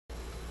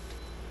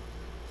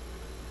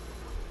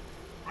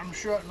I'm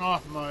shutting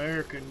off my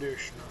air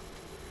conditioner.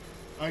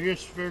 I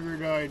just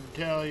figured I'd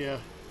tell you,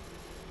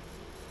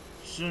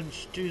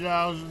 since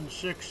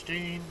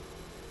 2016,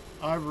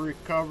 I've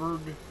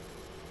recovered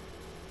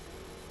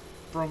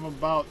from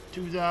about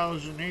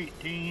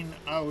 2018.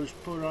 I was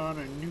put on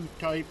a new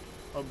type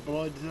of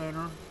blood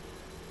thinner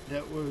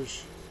that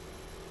was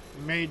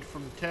made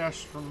from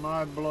tests from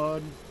my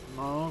blood,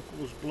 my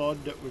uncle's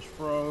blood that was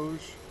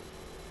froze,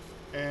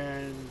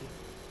 and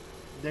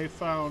they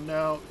found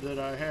out that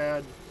I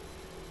had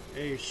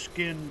a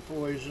skin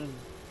poison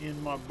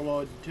in my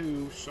blood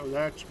too, so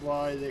that's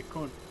why they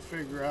couldn't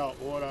figure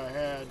out what I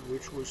had,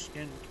 which was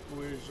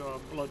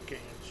blood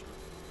cancer.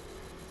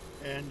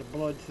 And the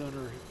blood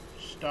thinner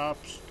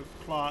stops the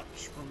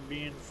clots from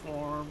being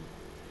formed,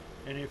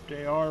 and if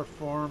they are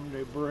formed,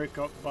 they break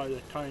up by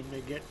the time they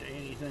get to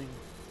anything.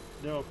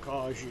 They'll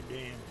cause you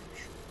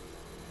damage.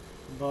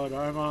 But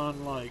I'm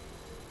on like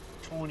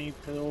 20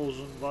 pills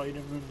and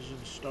vitamins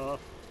and stuff,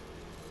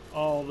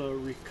 all to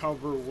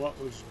recover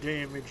what was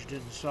damaged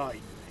inside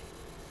me.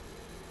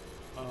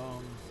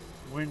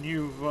 When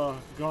you've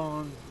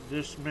gone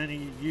this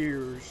many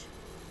years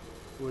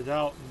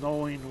without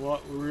knowing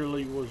what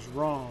really was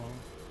wrong,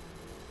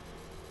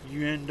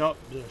 you end up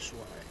this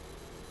way.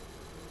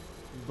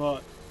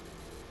 But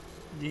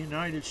the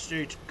United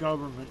States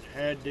government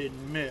had to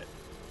admit,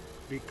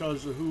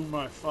 because of who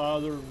my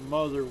father and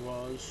mother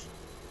was,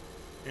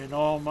 and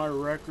all my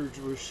records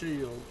were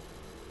sealed,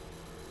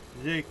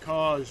 they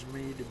caused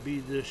me to be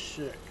this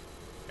sick.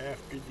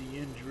 After the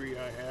injury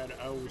I had,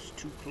 I was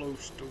too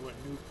close to a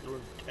nuclear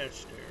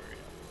test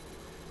area.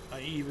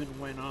 I even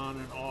went on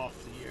and off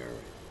the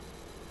area.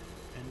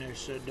 And they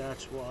said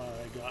that's why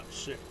I got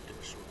sick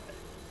this way.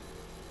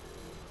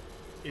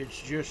 It's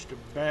just a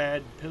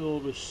bad pill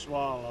to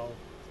swallow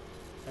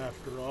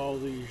after all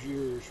these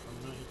years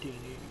from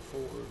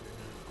 1984 to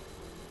now.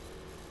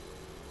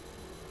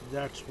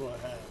 That's what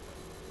happened.